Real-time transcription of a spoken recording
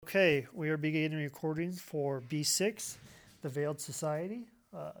Okay, we are beginning recording for B6, The Veiled Society,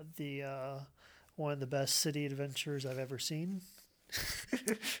 the one of the best city adventures I've ever seen.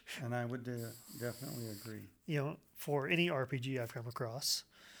 And I would definitely agree. For any RPG I've come across.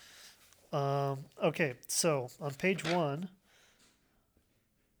 Okay, so on page 1,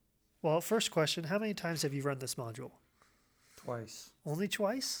 well, first question, how many times have you run this module? Twice. Only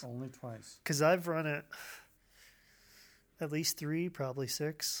twice? Only twice. Because I've run it at least 3, probably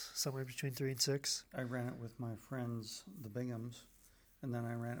 6, somewhere between 3 and 6. I ran it with my friends, the Binghams, and then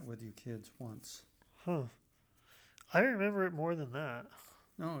I ran it with you kids once. Huh. I remember it more than that.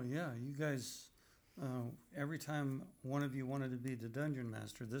 Oh, yeah. You guys, every time one of you wanted to be the dungeon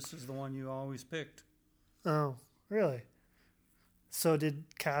master, this is the one you always picked. Oh, really? So did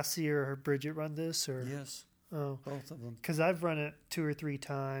Cassie or Bridget run this? Or? Yes. Oh. Both of them. Because I've run it 2 or 3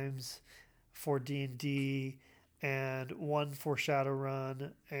 times for D&D and one for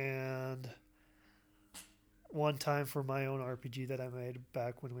Shadowrun and one time for my own RPG that I made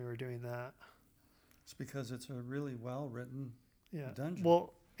back when we were doing that. It's because it's a really well-written dungeon.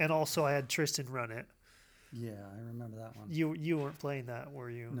 Well, and also I had Tristan run it. Yeah, I remember that one. You weren't playing that,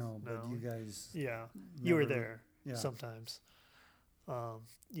 were you? No, but you guys... Yeah, you were there sometimes.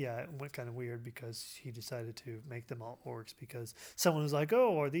 It went kind of weird because he decided to make them all orcs because someone was like,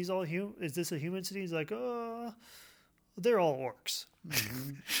 "Oh, are these all is this a human city?" He's like, "Oh, they're all orcs."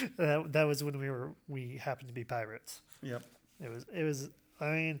 Mm-hmm. that was when we happened to be pirates. Yep. It was.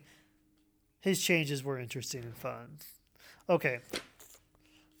 I mean, his changes were interesting and fun. Okay.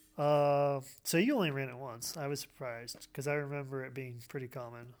 So you only ran it once. I was surprised because I remember it being pretty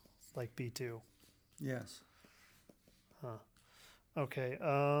common, like B2. Yes. Huh. Okay.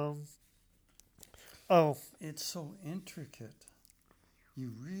 It's so intricate.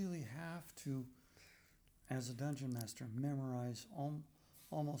 You really have to, as a dungeon master, memorize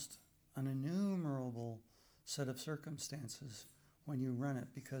almost an innumerable set of circumstances when you run it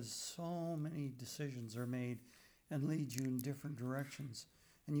because so many decisions are made and lead you in different directions.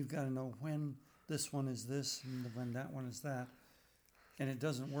 And you've got to know when this one is this and when that one is that. And it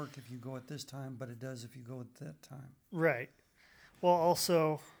doesn't work if you go at this time, but it does if you go at that time. Right. Well,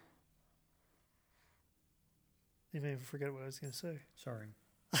 also, you made me forget what I was going to say. Sorry.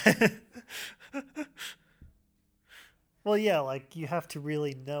 Well, yeah, like you have to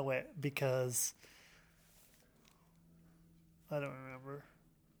really know it because I don't remember.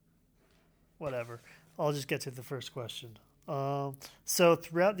 Whatever. I'll just get to the first question. So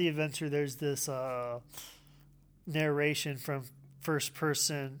throughout the adventure, there's this narration from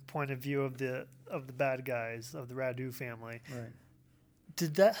first-person point of view of the bad guys of the Radu family. Right.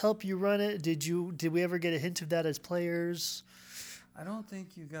 Did that help you run it? Did we ever get a hint of that as players? I don't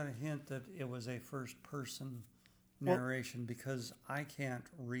think you got a hint that it was a first-person narration because I can't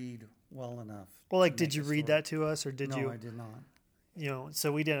read well enough. Well, like, did you read that to us, or did you? No, I did not.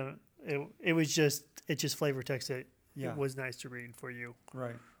 So we didn't. It was just flavor text. It was nice to read for you.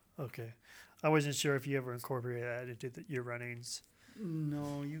 Right. Okay. I wasn't sure if you ever incorporated that into your runnings.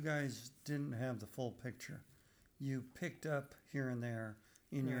 No, you guys didn't have the full picture. You picked up here and there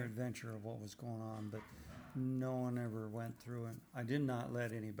in your adventure of what was going on, but no one ever went through it. I did not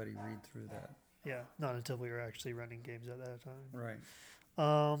let anybody read through that. Yeah, not until we were actually running games at that time. Right.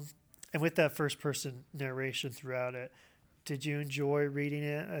 And with that first-person narration throughout it, did you enjoy reading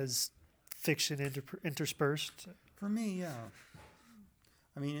it as fiction interspersed? For me, yeah.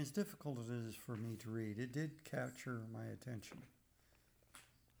 I mean, as difficult as it is for me to read, it did capture my attention.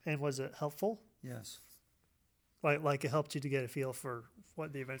 And was it helpful? Yes. Like it helped you to get a feel for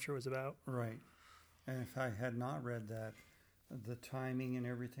what the adventure was about? Right. And if I had not read that, the timing and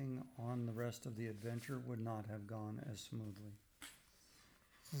everything on the rest of the adventure would not have gone as smoothly.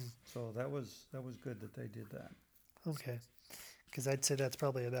 So that was good that they did that. Okay. Because I'd say that's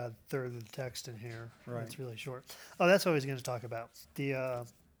probably about a third of the text in here. Right. It's really short. Oh, that's what I was going to talk about. The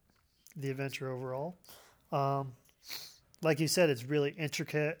adventure overall. Like you said, it's really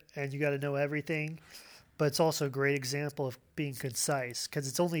intricate and you got to know everything. But it's also a great example of being concise because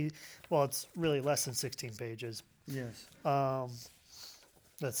it's really less than 16 pages. Yes.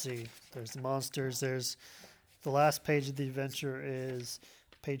 Let's see. There's the monsters. There's the last page of the adventure is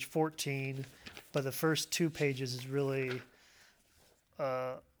page 14, but the first 2 pages is really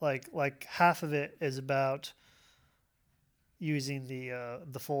like half of it is about using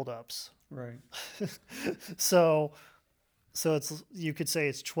the fold ups. Right. So it's you could say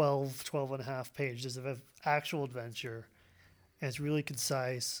it's 12 and a half pages of actual adventure, and it's really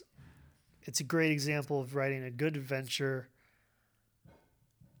concise. It's a great example of writing a good adventure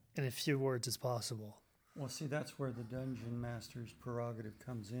in as few words as possible. Well, see, that's where the dungeon master's prerogative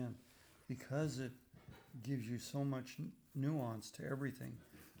comes in, because it gives you so much nuance to everything.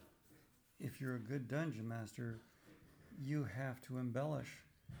 If you're a good dungeon master, you have to embellish,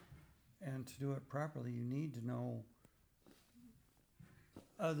 and to do it properly, you need to know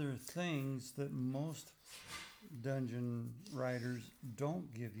other things that most dungeon writers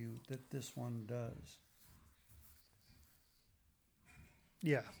don't give you that this one does.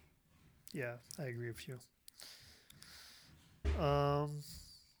 Yeah. Yeah, I agree with you.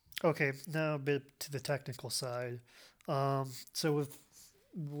 Okay, now a bit to the technical side. So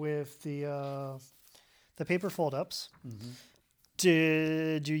with the paper fold ups, Mm-hmm.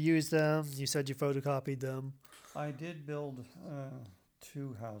 did you use them? You said you photocopied them. I did build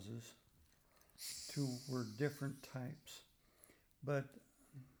 2 houses. 2 were different types, but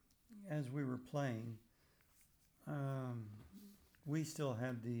as we were playing, we still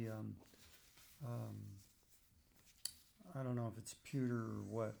had the I don't know if it's pewter or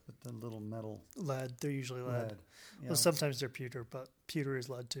what, but the little metal Lead. They're usually lead. Yeah. Well, sometimes they're pewter, but pewter is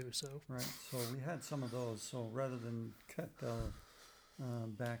lead too. So Right. So we had some of those. So rather than cut the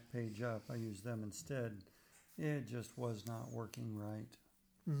back page up, I used them instead. It just was not working right.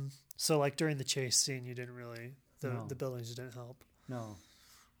 so like during the chase scene, you didn't really No. the buildings didn't help. No.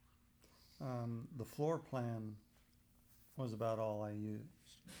 The floor plan was about all I used.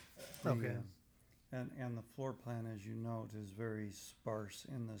 Okay. And the floor plan, as you note, is very sparse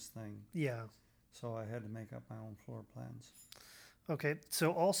in this thing. Yeah. So I had to make up my own floor plans. Okay.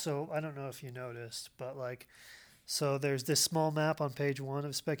 So also, I don't know if you noticed, but like, so there's this small map on page 1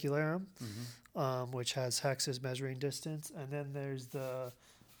 of Specularum, which has hexes measuring distance, and then there's the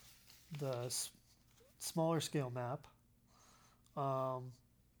smaller scale map,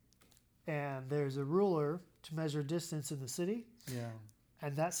 and there's a ruler to measure distance in the city, Yeah.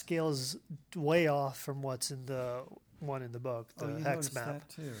 and that scale is way off from what's in the one in the book, the you hex noticed map. that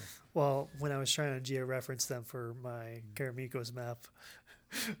too. Well, when I was trying to georeference them for my Karamikos map.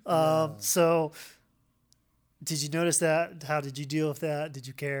 Yeah. So, did you notice that? How did you deal with that? Did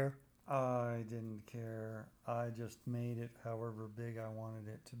you care? I didn't care. I just made it however big I wanted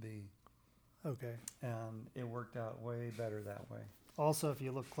it to be. Okay. And it worked out way better that way. Also, if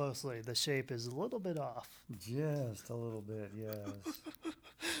you look closely, the shape is a little bit off. Just a little bit, yes.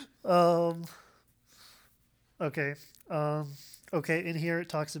 Okay. Okay. In here, it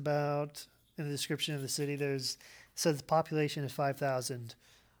talks about in the description of the city. There's says the population is 5,000.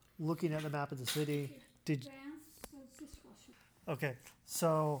 Looking at the map of the city, okay.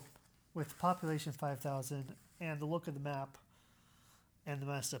 So, with population 5,000 and the look of the map and the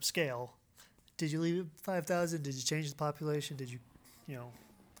messed up scale, did you leave it 5,000? Did you change the population? Did you,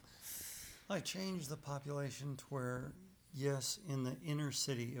 I changed the population to where, yes, in the inner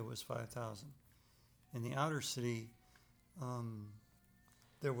city it was 5,000. In the outer city,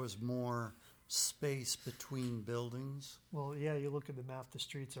 there was more space between buildings. Well, yeah, you look at the map, the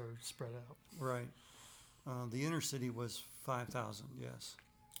streets are spread out. Right. The inner city was 5,000, yes.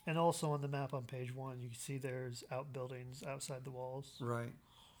 And also on the map on page 1, you can see there's outbuildings outside the walls. Right.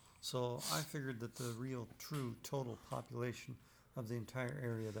 So I figured that the real, true total population of the entire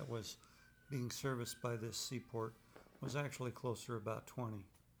area that was being serviced by this seaport was actually closer about 20.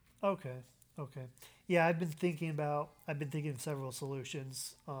 Okay. Yeah, I've been thinking of several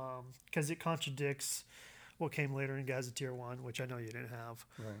solutions because it contradicts what came later in Gazetteer 1, which I know you didn't have.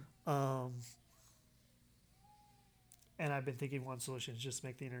 Right. And I've been thinking one solution is just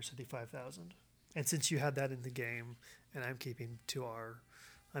make the inner city 5,000. And since you had that in the game, and I'm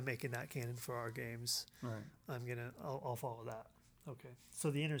making that canon for our games. Right. I'll follow that. Okay.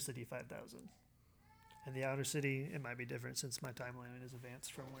 So the inner city 5,000, and the outer city it might be different since my timeline is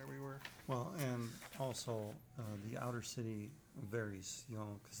advanced from where we were. Well, and also the outer city varies,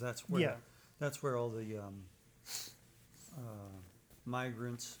 because that's where all the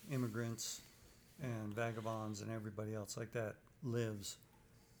migrants, immigrants, and vagabonds and everybody else like that lives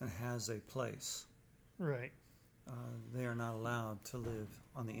and has a place. Right. They are not allowed to live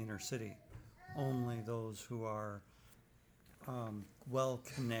on the inner city. Only those who are well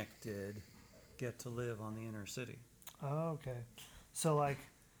connected get to live on the inner city. Oh, okay. So like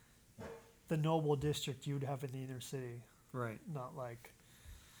the noble district you'd have in the inner city. Right. Not like.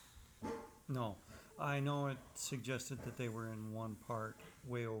 No. I know it suggested that they were in one part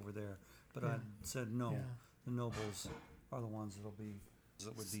way over there, but I said no. Yeah. The nobles are the ones that would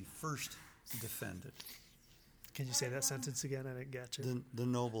be first defended. Can you say that sentence again? I didn't get you. The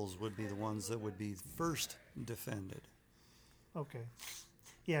nobles would be the ones that would be first defended. Okay.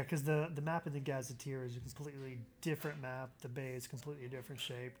 Yeah, because the map in the Gazetteer is a completely different map. The bay is completely different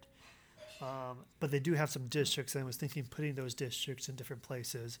shaped. But they do have some districts. And I was thinking putting those districts in different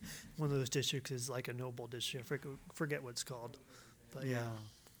places. One of those districts is like a noble district. I forget what it's called. But yeah.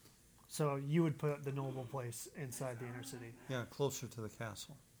 So you would put the noble place inside the inner city. Yeah, closer to the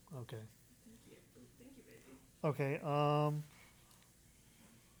castle. Okay. Okay. What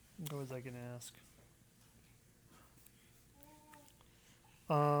was I going to ask?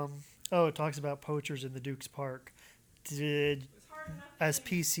 It talks about poachers in the Duke's Park. As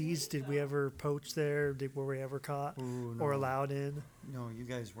PCs, did we ever poach there? Were we ever caught or allowed in? No, you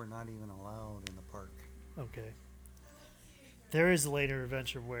guys were not even allowed in the park. Okay. There is a later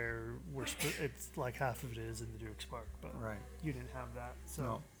adventure where it's like half of it is in the Duke's Park, but right. You didn't have that.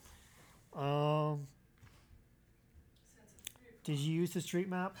 So, no. Did you use the street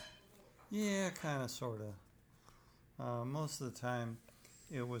map? Yeah, kind of, sort of. Most of the time,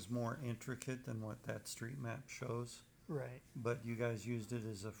 it was more intricate than what that street map shows. Right. But you guys used it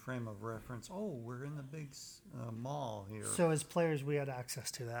as a frame of reference. Oh, we're in the big mall here. So as players, we had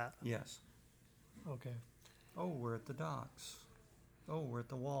access to that. Yes. Okay. Oh, we're at the docks. Oh, we're at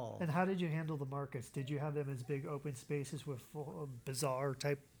the wall. And how did you handle the markets? Did you have them as big open spaces with full bazaar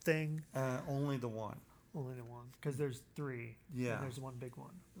type thing? Only the one. Only the one, because there's 3. Yeah. And there's one big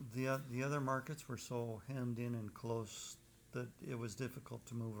one. The other markets were so hemmed in and close that it was difficult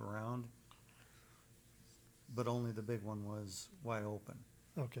to move around. But only the big one was wide open.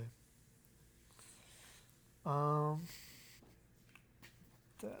 Okay.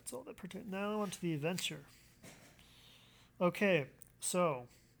 That's all that pertains. Now on to the adventure. Okay, so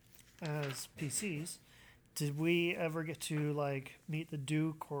as PCs, did we ever get to like meet the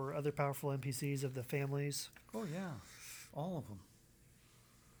Duke or other powerful NPCs of the families? Oh yeah, all of them.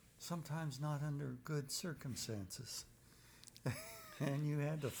 Sometimes not under good circumstances, and you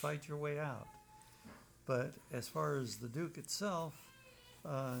had to fight your way out. But as far as the Duke itself,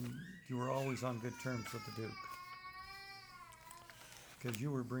 you were always on good terms with the Duke. Because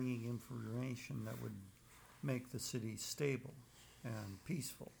you were bringing information that would make the city stable and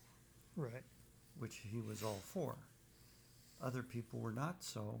peaceful. Right. Which he was all for. Other people were not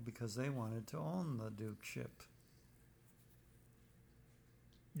so because they wanted to own the Dukeship.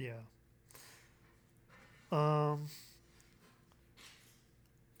 Yeah. But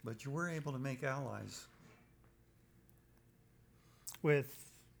you were able to make allies.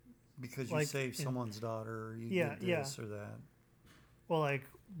 Because you saved someone's daughter, or you did this or that. Well, like,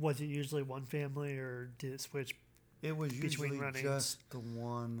 was it usually one family, or did it switch? It was usually just the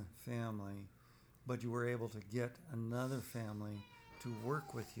one family, but you were able to get another family to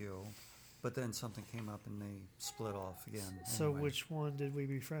work with you, but then something came up and they split off again. So anyway. Which one did we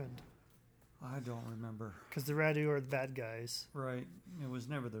befriend? I don't remember. Because the Radu are the bad guys. Right. It was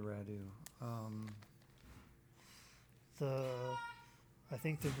never the Radu. I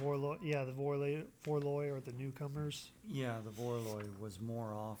think the Vorloi, the Vorloi or the newcomers. Yeah, the Vorloi was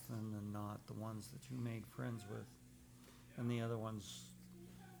more often than not the ones that you made friends with. And the other ones...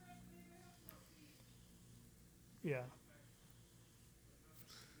 Yeah.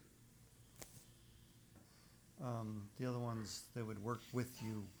 The other ones, they would work with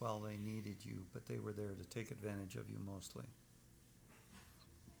you while they needed you, but they were there to take advantage of you mostly.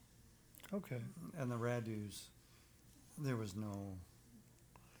 Okay. And the Radus, there was no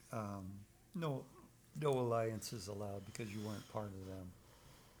alliances allowed because you weren't part of them.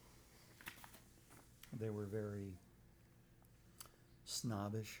 They were very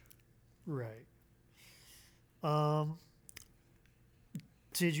snobbish. Right.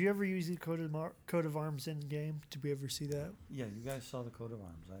 Did you ever use the coat of arms in game? Did we ever see that? Yeah, you guys saw the coat of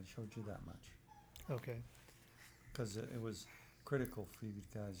arms. I showed you that much. Okay. Because it was critical for you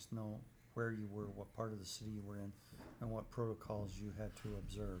guys to know where you were, what part of the city you were in, and what protocols you had to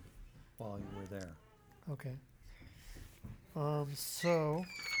observe while you were there. Okay.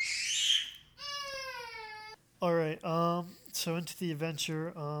 All right. So into the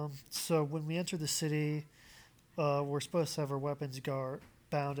adventure. So when we enter the city, we're supposed to have our weapons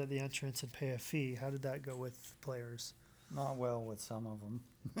bound at the entrance and pay a fee. How did that go with players? Not well with some of them.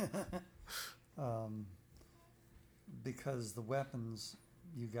 Because the weapons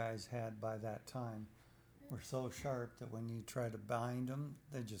you guys had by that time were so sharp that when you try to bind them,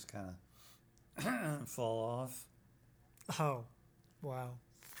 they just kind of fall off. Oh, wow.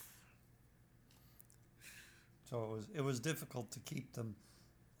 So it was difficult to keep them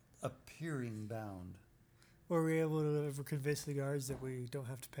appearing bound. Were we able to ever convince the guards that we don't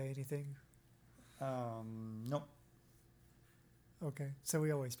have to pay anything? Nope. Okay, so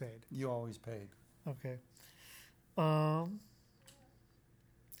we always paid. You always paid. Okay.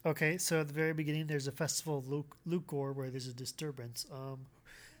 Okay, so at the very beginning, there's a festival of Lucor where there's a disturbance.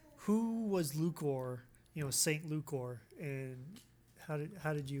 who was Lucor? You know, Saint Lucor, and how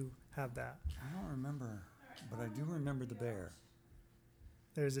did you have that? I don't remember, but I do remember the bear.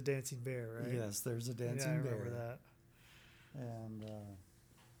 There's a dancing bear, right? Yes, there's a dancing I bear. remember that. And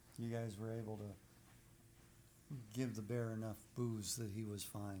you guys were able to give the bear enough booze that he was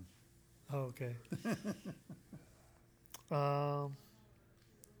fine. Oh, okay.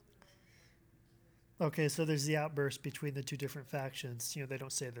 Okay, so there's the outburst between the two different factions. You know, they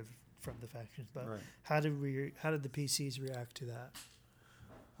don't say they're from the factions, but Right. how did the PCs react to that?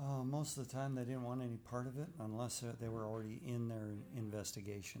 Most of the time, they didn't want any part of it unless they were already in their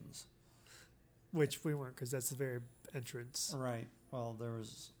investigations. Which we weren't, because that's the very entrance. Right. Well, there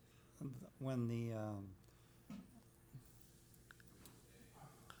was when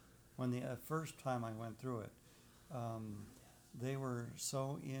the first time I went through it, they were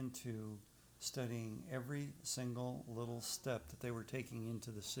so into studying every single little step that they were taking into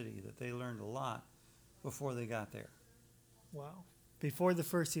the city that they learned a lot before they got there. Wow. Before the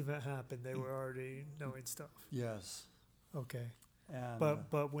first event happened, they were already knowing stuff. Yes. Okay. And,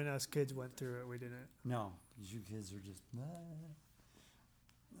 But when us kids went through it, we didn't. no, because you kids are just.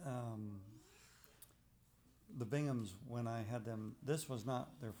 The Binghams, when I had them, this was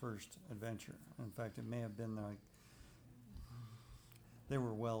not their first adventure. In fact, it may have been like they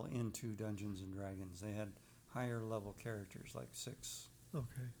were well into Dungeons and Dragons. They had higher level characters, like 6.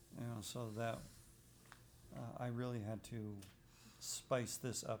 Okay. You know, so that I really had to spice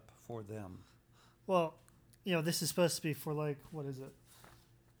this up for them. Well, you know, this is supposed to be for like, what is it?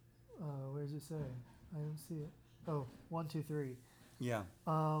 Where does it say? I don't see it. Oh, 1, 2, 3. Yeah.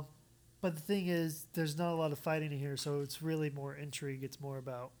 But the thing is, there's not a lot of fighting in here, so it's really more intrigue. It's more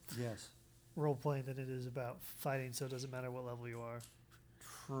about Yes. role playing than it is about fighting. So it doesn't matter what level you are.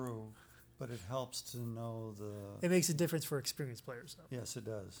 True, but it helps to know It makes a difference for experienced players, though. Yes, it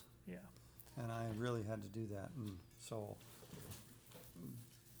does. Yeah. And I really had to do that, and so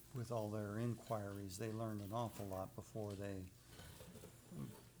with all their inquiries, they learned an awful lot before they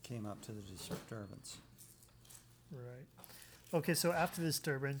came up to the disturbance. Right. Okay, so after the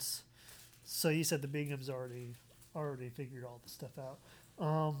disturbance, so you said the Binghams already figured all the stuff out.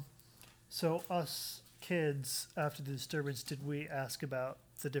 So us kids, after the disturbance, did we ask about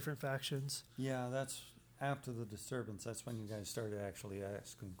the different factions? Yeah, that's after the disturbance. That's when you guys started actually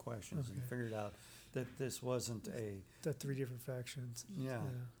asking questions and Okay. figured out that this wasn't The 3 different factions.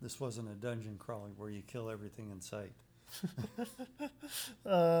 this wasn't a dungeon crawler where you kill everything in sight.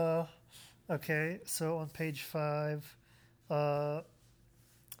 Okay, so on page 5,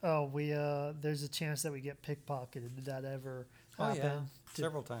 there's a chance that we get pickpocketed. Did that ever happen? Oh yeah,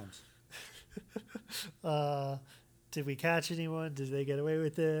 several times. Did we catch anyone? Did they get away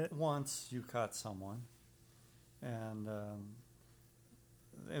with it? Once you caught someone, and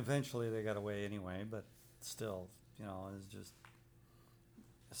eventually they got away anyway, but still, you know, it's just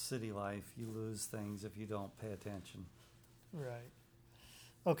city life. You lose things if you don't pay attention. Right.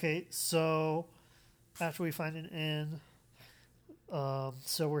 Okay, so after we find an inn,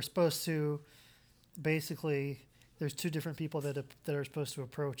 so we're supposed to basically, there's 2 different people that are supposed to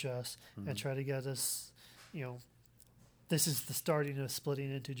approach us and try to get us, you know, this is the starting of splitting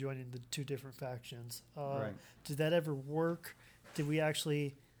into joining the 2 different factions. Right. Did that ever work? Did we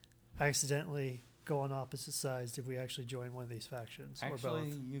actually accidentally go on opposite sides? Did we actually join one of these factions? Actually, or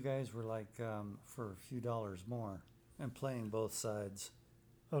both? you guys were like for a few dollars more and playing both sides.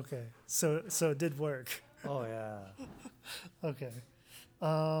 Okay, so it did work. Oh yeah. Okay.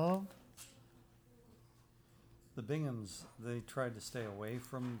 The Binghams, they tried to stay away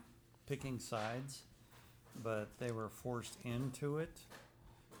from picking sides, but they were forced into it,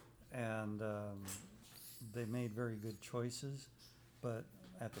 and they made very good choices. But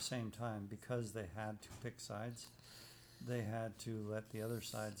at the same time, because they had to pick sides, they had to let the other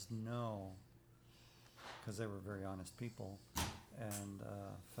sides know, because they were very honest people, and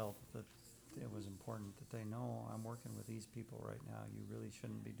felt that it was important that they know, I'm working with these people right now. You really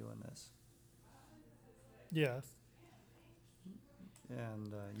shouldn't be doing this. Yeah.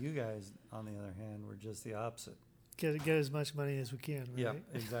 And you guys, on the other hand, were just the opposite. Get as much money as we can, right? Yep,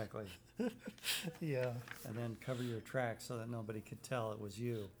 exactly. Yeah. And then cover your tracks so that nobody could tell it was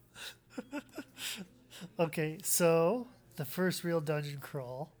you. Okay, so the first real dungeon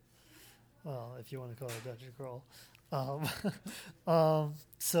crawl, well, if you want to call it a dungeon crawl.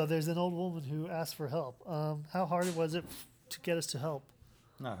 So there's an old woman who asked for help. How hard was it to get us to help?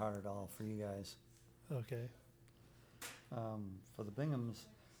 Not hard at all for you guys. Okay. For the Binghams,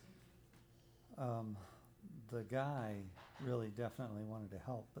 the guy really definitely wanted to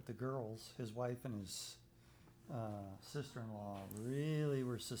help, but the girls, his wife and his sister-in-law really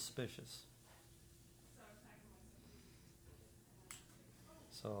were suspicious.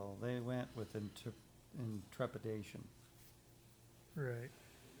 So they went with trepidation. Right.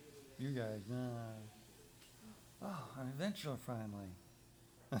 You guys, oh, an adventure finally.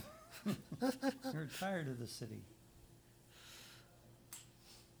 You're tired of the city.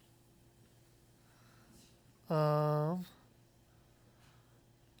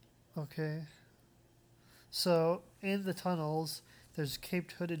 Okay. So in the tunnels, there's a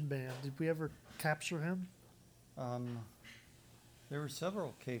caped hooded man. Did we ever capture him? There were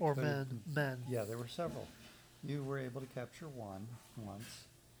several Cape Or Hood- men. Yeah, there were several. You were able to capture one once,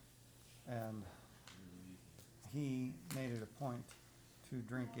 and he made it a point to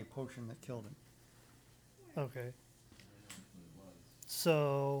drink a potion that killed him. Okay.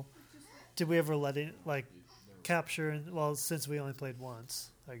 So, did we ever let it like capture? Well, since we only played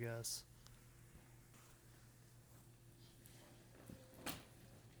once, I guess.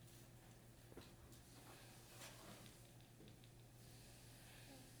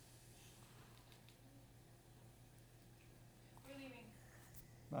 We're leaving.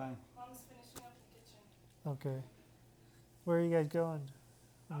 Bye. Mom's finishing up the kitchen. Okay. Where are you guys going?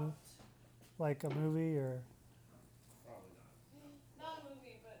 Out. Like a movie or? Not a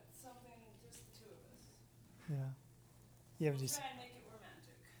movie, but something just the two of us. Yeah. You haven't We'll just. try and make it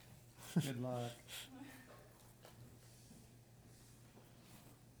romantic. Good luck.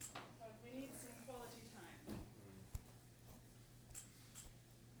 But we need some quality time.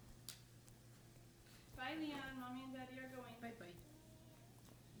 Bye, Leon. Mommy and Daddy are going. Bye bye.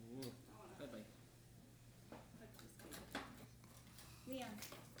 Bye bye. Hug this baby. Leon,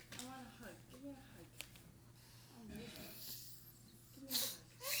 I want a hug. Give me a hug. Oh, Leon. Give me a hug.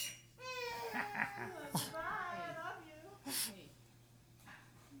 Bye. I love you.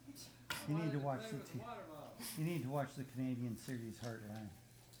 You need to watch You need to watch the Canadian series Heartline.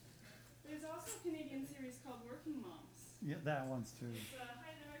 There's also a Canadian series called Working Moms. Yeah, that one's too. It's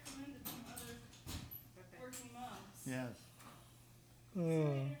highly recommended from other working moms. Yes.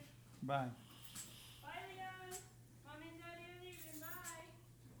 Later. Bye. Bye, Leon. Mommy and Daddy are leaving. Bye.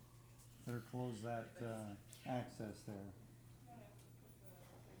 Better close that access there.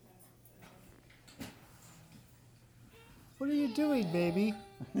 What are you doing, baby?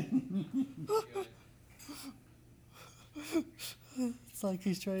 It's like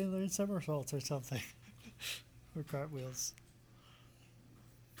he's trying to learn somersaults or something, or cartwheels.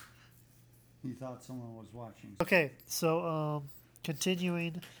 He thought someone was watching. Okay, so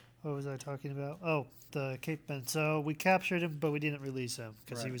continuing, what was I talking about? Oh, the Cape Men. So we captured him, but we didn't release him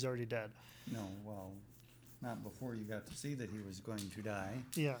because he Right. was already dead. No, well, not before you got to see that he was going to die.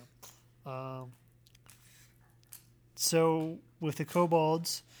 Yeah. So with the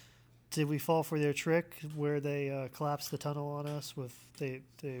kobolds, did we fall for their trick where they collapse the tunnel on us? With they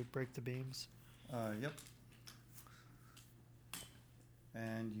break the beams. Yep.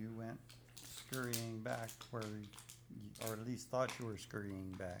 And you went scurrying back where, or at least thought you were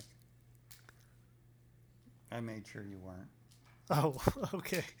scurrying back. I made sure you weren't. Oh,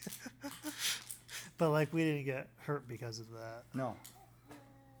 okay. But like we didn't get hurt because of that. No.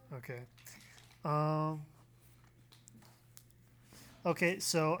 Okay. Okay,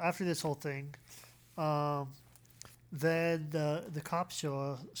 so after this whole thing, then the cops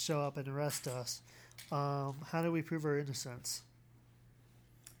show up and arrest us. How do we prove our innocence?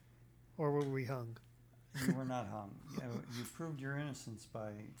 Or were we hung? You were not hung. You proved your innocence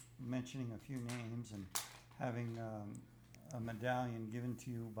by mentioning a few names and having a medallion given to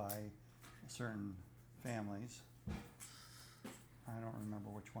you by certain families. I don't remember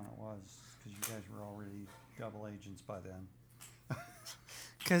which one it was because you guys were already double agents by then.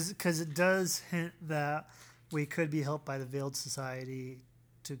 Because it does hint that we could be helped by the Veiled Society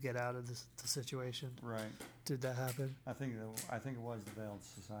to get out of the situation. Right. Did that happen? I think it was the Veiled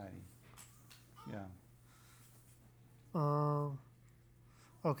Society. Yeah.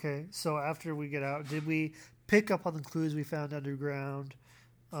 Okay, so after we get out, did we pick up on the clues we found underground?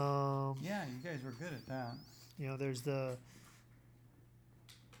 Yeah, you guys were good at that. You know,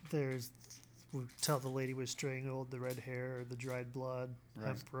 we tell the lady was strangled, the red hair, the dried blood, Right.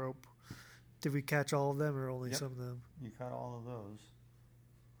 hemp rope. Did we catch all of them or only Yep. some of them? You caught all of those.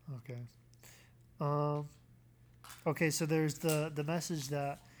 Okay. Okay, so there's the message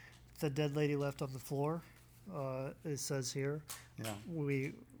that the dead lady left on the floor. It says here. Yeah.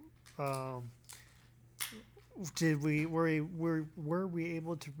 We were we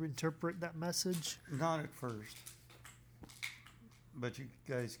able to interpret that message? Not at first. But you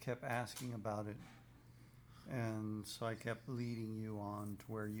guys kept asking about it. And so I kept leading you on to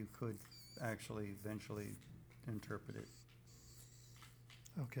where you could actually eventually interpret it.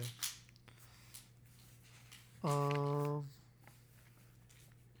 Okay.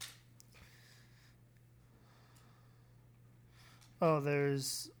 Oh,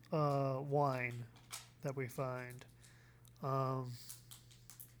 there's wine that we find.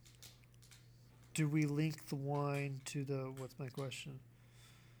 Do we link the wine to the? What's my question?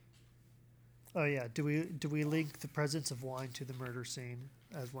 Oh yeah, do we link the presence of wine to the murder scene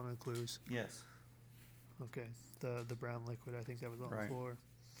as one of the clues? Yes. Okay, the brown liquid, I think that was on Right. the floor.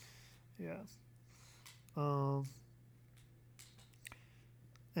 Yeah.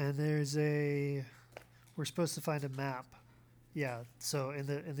 And we're supposed to find a map. Yeah. So in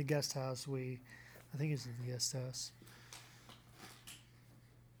the guest house, I think it's in the guest house.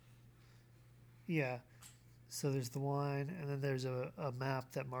 Yeah. So there's the wine, and then there's a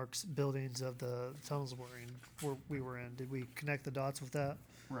map that marks buildings of the tunnels we were in. Did we connect the dots with that?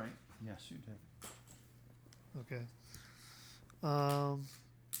 Right. Yes, you did. Okay.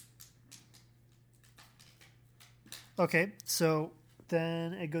 Okay, so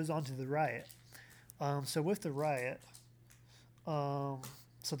then it goes on to the riot. So with the riot, so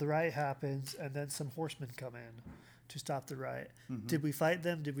the riot happens, and then some horsemen come in to stop the riot. Mhm. Did we fight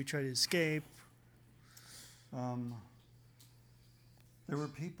them? Did we try to escape? There were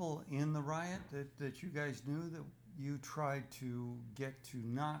people in the riot that you guys knew that you tried to get to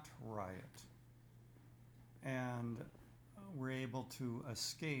not riot, and were able to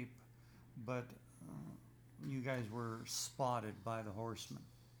escape, but you guys were spotted by the horsemen.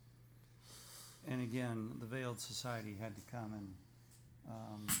 And again, the Veiled Society had to come and,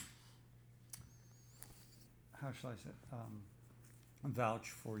 how shall I say, vouch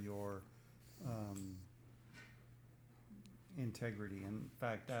for your integrity. In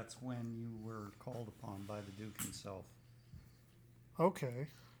fact, that's when you were called upon by the Duke himself. Okay.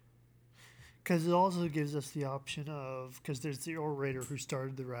 Because it also gives us the option of, because there's the orator who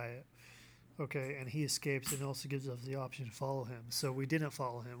started the riot, okay, and he escapes, and it also gives us the option to follow him. So we didn't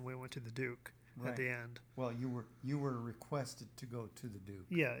follow him. We went to the Duke at the end. Well, you were requested to go to the Duke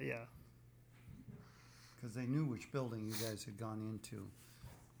Yeah. because they knew which building you guys had gone into,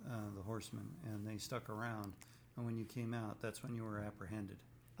 the horsemen, and they stuck around. And when you came out, that's when you were apprehended.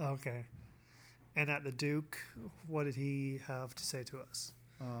 Okay. And at the Duke, what did he have to say to us?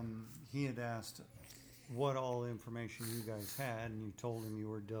 He had asked what all information you guys had, and you told him you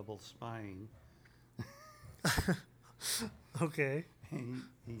were double spying. Okay.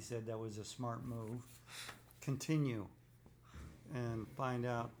 He said that was a smart move. Continue and find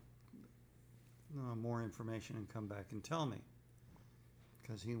out more information and come back and tell me.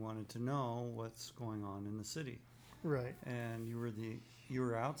 Because he wanted to know what's going on in the city. Right. And you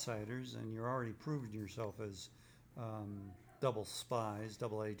were outsiders, and you already proved yourself as double spies,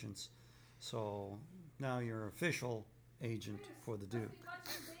 double agents. So now you're official agent for the Duke.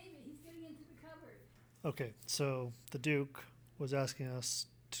 Okay, so the Duke was asking us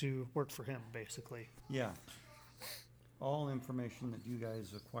to work for him, basically. Yeah. All information that you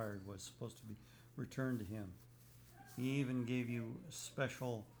guys acquired was supposed to be returned to him. He even gave you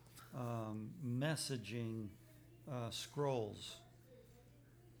special messaging scrolls.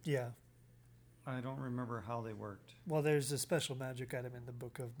 Yeah. I don't remember how they worked. Well, there's a special magic item in the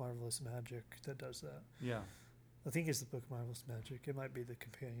Book of Marvelous Magic that does that. Yeah. I think it's the Book of Marvelous Magic. It might be the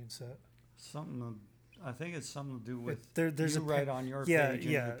companion set. I think it's something to do with There's you a write on your yeah, page.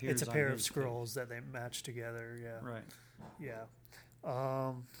 yeah. And it appears It's a on pair of his scrolls that they match together. Yeah. Page. Right.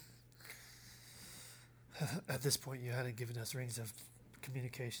 Yeah. At this point, you hadn't given us rings of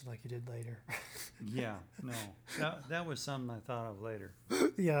communication like you did later. Yeah. No. That was something I thought of later.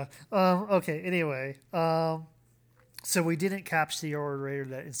 Yeah. Okay. Anyway. So we didn't catch the orator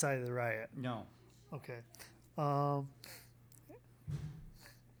that inside of the riot. No. Okay.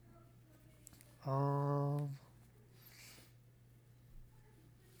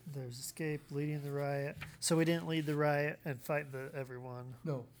 There's escape, leading the riot. So we didn't lead the riot and fight everyone.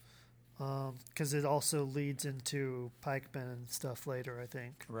 No. Because it also leads into pikemen and stuff later, I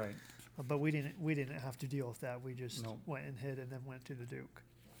think. Right. But we didn't have to deal with that. We just Nope. went and hid and then went to the Duke.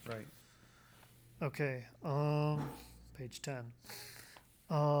 Right. Okay. Page 10.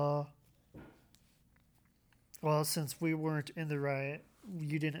 Well, since we weren't in the riot,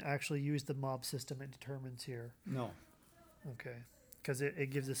 you didn't actually use the mob system it determines here. No. Okay. Because it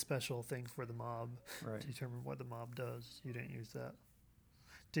gives a special thing for the mob Right. to determine what the mob does. You didn't use that.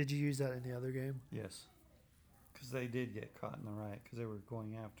 Did you use that in the other game? Yes. Because they did get caught in the riot because they were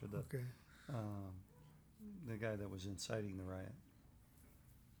going after Okay. the guy that was inciting the riot.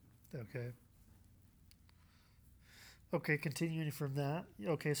 Okay. Okay, continuing from that.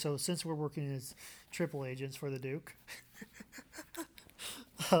 Okay, so since we're working as triple agents for the Duke,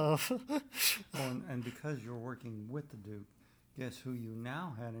 uh, Oh, and because you're working with the Duke, guess who you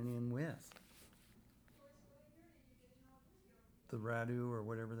now had it in with? The Radu or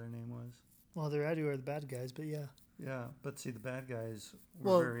whatever their name was. well, the Radu are the bad guys, but yeah, Yeah, but see, the bad guys were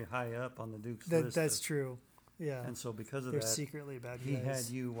Well, very high up on the Duke's list. that's true. Yeah, And so because of they're that, secretly bad he had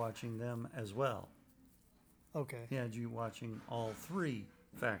guys. you watching them as well. Okay, He had you watching all three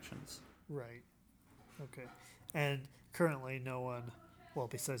factions. right. Okay, and currently no one, well,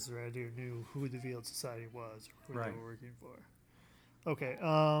 besides the Radu, knew who the Field Society was or who Right. they were working for. Okay.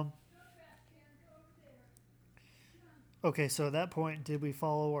 Okay, so at that point, did we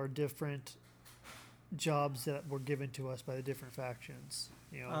follow our different jobs that were given to us by the different factions?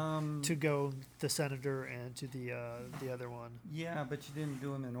 You know, to go the senator and to the other one. Yeah, but you didn't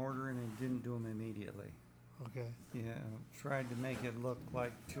do them in order, and you didn't do them immediately. Okay. Yeah, tried to make it look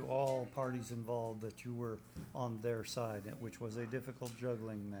like to all parties involved that you were on their side, which was a difficult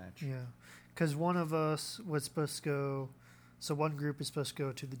juggling match. Yeah, because one of us was supposed to go. So one group is supposed to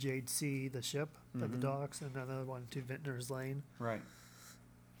go to the Jade Sea, the ship at the Mhm. docks, and another one to Vintner's Lane. Right.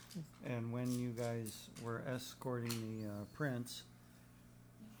 And when you guys were escorting the prince,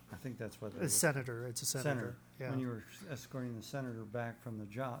 I think that's what it A was. senator. It's a senator. Senator. Yeah. When you were escorting the senator back from the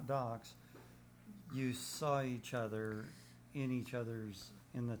docks, you saw each other in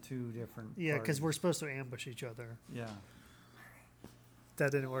the two different. Yeah, because parties. we're supposed to ambush each other. Yeah.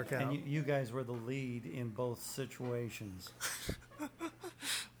 That didn't work out. And you guys were the lead in both situations.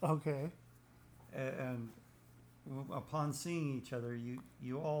 Okay. And upon seeing each other,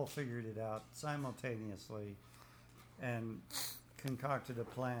 you all figured it out simultaneously and concocted a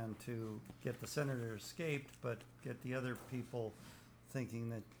plan to get the senator escaped, but get the other people thinking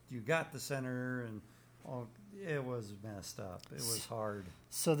that you got the senator, and it was messed up. It was hard.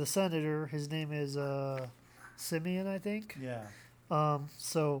 So the senator, his name is Simeon, I think. Yeah.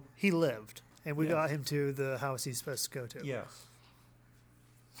 So he lived, and we Yes. got him to the house he's supposed to go to. Yes.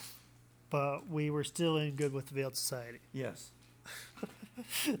 But we were still in good with the Veiled Society. Yes.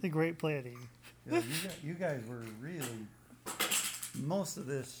 The great planning. Yeah, you guys were really, most of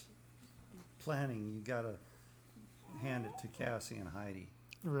this planning, you got to hand it to Cassie and Heidi.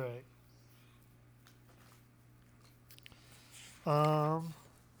 Right.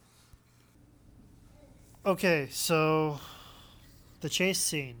 Okay, so the chase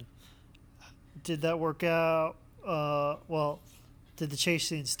scene. Did that work out? Well, did the chase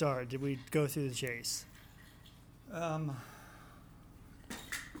scene start? Did we go through the chase?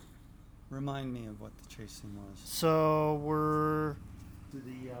 Remind me of what the chasing was. So we're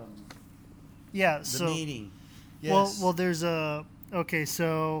The so meeting. Yes. well there's a okay,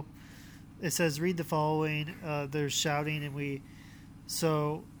 so it says read the following. There's shouting, and we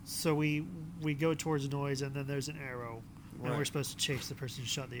go towards noise, and then there's an arrow, and we're Right. supposed to chase the person who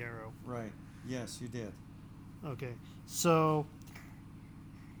shot the arrow. Right. Yes, you did. Okay, so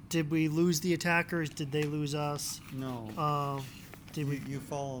did we lose the attackers? Did they lose us? No. Did we You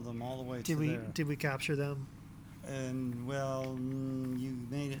follow them all the way to there. did we capture them? And you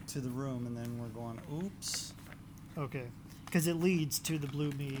made it to the room, and then we're going, oops. Okay, because it leads to the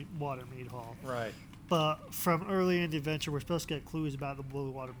Blue Water Mead Hall. Right. But from early in the adventure, we're supposed to get clues about the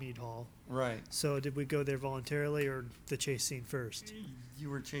Blue Water Mead Hall. Right. So did we go there voluntarily, or the chase scene first? You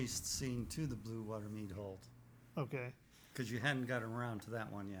were chased scene to the Blue Water Mead Hold Okay. because you hadn't gotten around to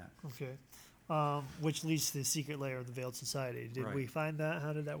that one yet. Okay. Which leads to the secret lair of the Veiled Society. Did Right. we find that?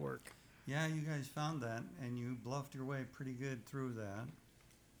 How did that work? Yeah, you guys found that, and you bluffed your way pretty good through that.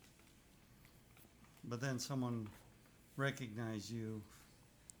 But then someone recognized you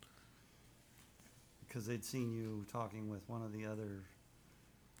because they'd seen you talking with one of the other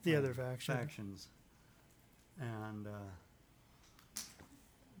The other faction. factions, and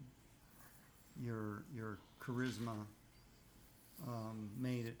your charisma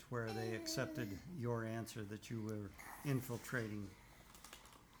made it to where they accepted your answer that you were infiltrating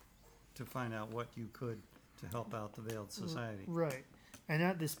to find out what you could to help out the Veiled Society. Right. And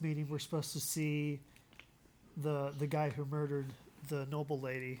at this meeting, we're supposed to see the guy who murdered the noble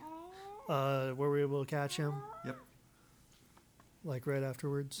lady. Were we able to catch him? Yep. Like right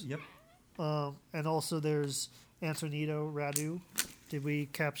afterwards? Yep. And also there's Antonito Radu. Did we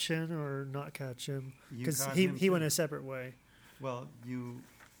catch him or not catch him? You Because caught he him went too. a separate way. Well,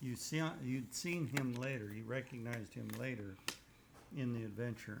 you'd seen him later. You recognized him later in the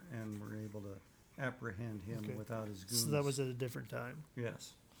adventure, and were able to apprehend him Okay. without his goons. So that was at a different time.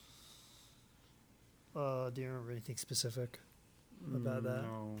 Yes. Do you remember anything specific about that?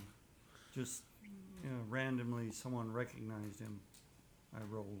 No, just randomly someone recognized him. I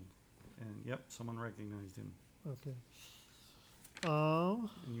rolled, and yep, someone recognized him, Okay. and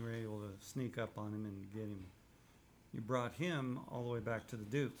you were able to sneak up on him and get him. You brought him all the way back to the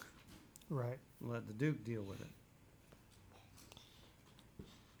Duke. Right. Let the Duke deal with it.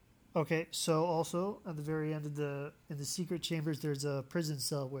 Okay, so also at the very end of in the secret chambers, there's a prison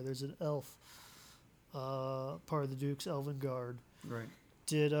cell where there's an elf, part of the Duke's elven guard. Right.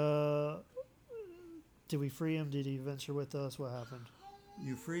 Did we free him? Did he venture with us? What happened?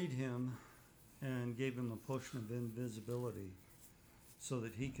 You freed him and gave him a potion of invisibility so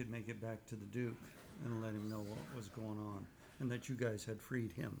that he could make it back to the Duke and let him know what was going on and that you guys had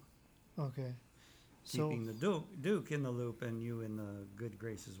freed him. Okay. Keeping the Duke in the loop and you in the good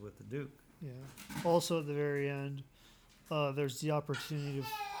graces with the Duke. Yeah. Also, at the very end, there's the opportunity to.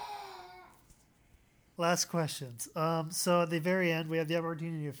 Last questions. So at the very end, we have the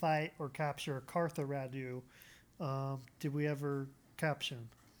opportunity to fight or capture Kartha Radu. Did we ever capture him?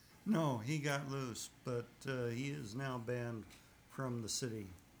 No, he got loose, but he is now banned from the city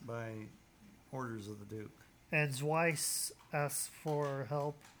by orders of the Duke. And Zweiss asked for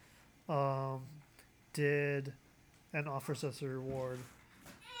help. And offers us a reward.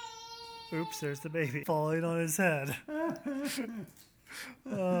 Oops, there's the baby falling on his head.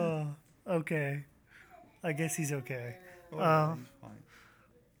 Okay. I guess he's okay. Oh, yeah, he's fine.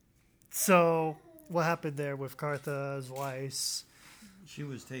 So, what happened there with Kartha Zweiss? She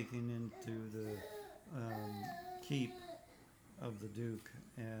was taken into the keep of the Duke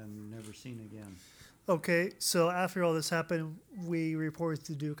and never seen again. Okay, so after all this happened, we reported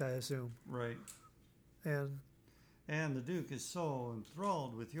to Duke, I assume. Right. And the Duke is so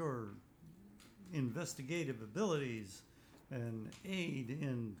enthralled with your investigative abilities and aid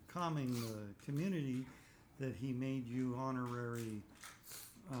in calming the community that he made you honorary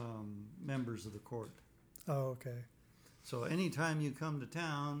members of the court. oh, okay. So anytime you come to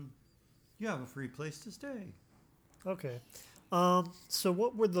town, you have a free place to stay. Okay. So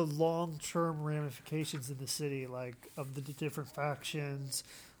what were the long-term ramifications in the city, like, of the different factions?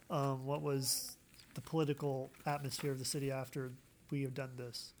 What was the political atmosphere of the city after we have done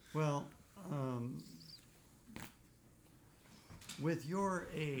this? Well, with your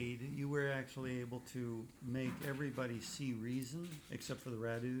aid, you were actually able to make everybody see reason, except for the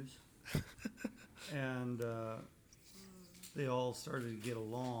Radus. And they all started to get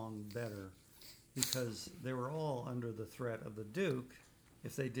along better because they were all under the threat of the Duke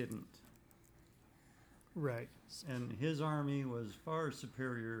if they didn't. Right. And his army was far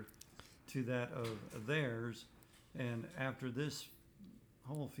superior to that of theirs. And after this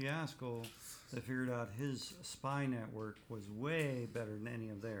whole fiasco, they figured out his spy network was way better than any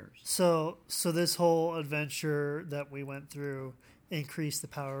of theirs. So this whole adventure that we went through increased the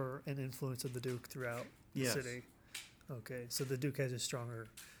power and influence of the Duke throughout the Yes. city. Okay, so the Duke has a stronger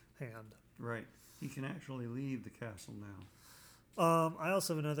hand. Right. He can actually leave the castle now. I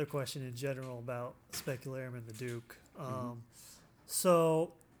also have another question in general about Specularum and the Duke.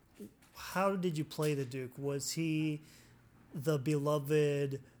 So, how did you play the Duke? Was he the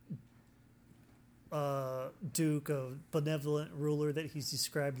beloved Duke, a benevolent ruler that he's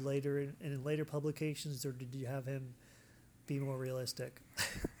described later in later publications, or did you have him be more realistic?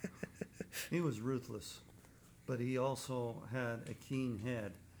 He was ruthless, but he also had a keen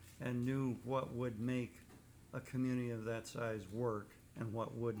head and knew what would make a community of that size work and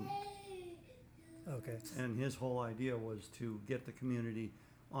what wouldn't. Okay. And his whole idea was to get the community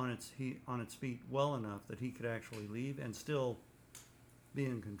on its feet well enough that he could actually leave and still be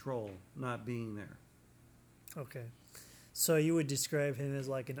in control, not being there. Okay. So you would describe him as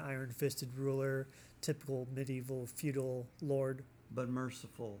like an iron-fisted ruler, typical medieval feudal lord. But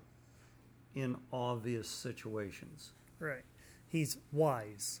merciful in obvious situations. Right. He's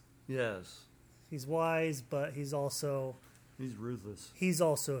wise. Yes. He's wise, but he's also He's ruthless.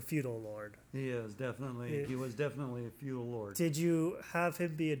 a feudal lord. He is definitely. He was definitely a feudal lord. Did you have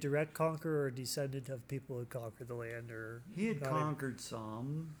him be a direct conqueror or a descendant of people who conquered the land, or He had not even- conquered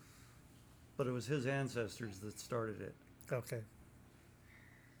some, but it was his ancestors that started it. Okay.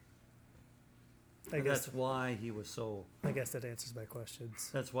 And that's why he was so. I guess that answers my questions.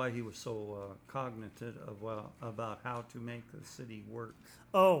 That's why he was so cognitive of about how to make the city work.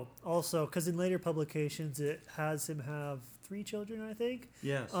 Oh, also, because in later publications it has him have 3 children, I think.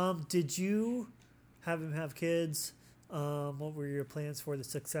 Yes. Did you have him have kids? What were your plans for the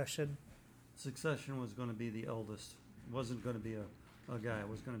succession? Succession was going to be the eldest. It wasn't going to be a guy. It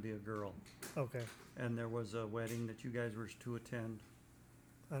was going to be a girl. Okay. And there was a wedding that you guys were to attend.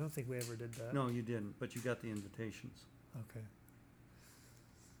 I don't think we ever did that. No, you didn't, but you got the invitations. Okay.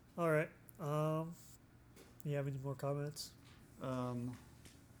 All right. You have any more comments?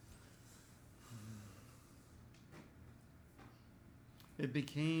 It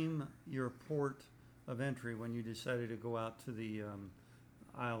became your port of entry when you decided to go out to the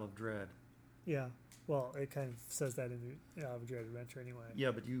Isle of Dread. Yeah. Well, it kind of says that in the Dread Adventure anyway.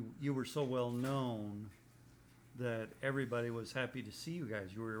 Yeah, but you were so well known that everybody was happy to see you guys.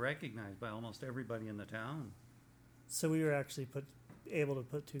 You were recognized by almost everybody in the town. So we were actually able to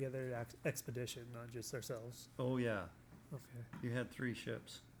put together an expedition, not just ourselves. Oh yeah. Okay. You had 3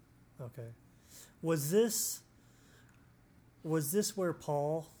 ships. Okay. Was this where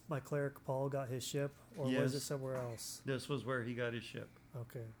Paul, my cleric Paul, got his ship, or was Yes. it somewhere else? This was where he got his ship.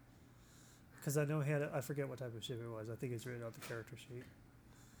 Okay. Because I know he had I forget what type of ship it was. I think it's written on the character sheet.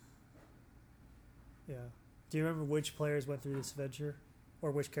 Yeah. Do you remember which players went through this adventure,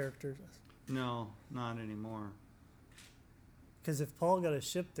 or which characters? No, not anymore. Because if Paul got a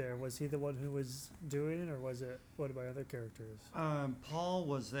ship there, was he the one who was doing it, or was it one of my other characters? Paul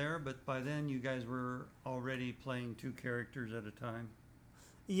was there, but by then you guys were already playing 2 characters at a time.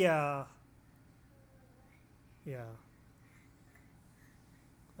 Yeah. Yeah.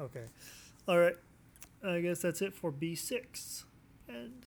 Okay. All right. I guess that's it for B6. And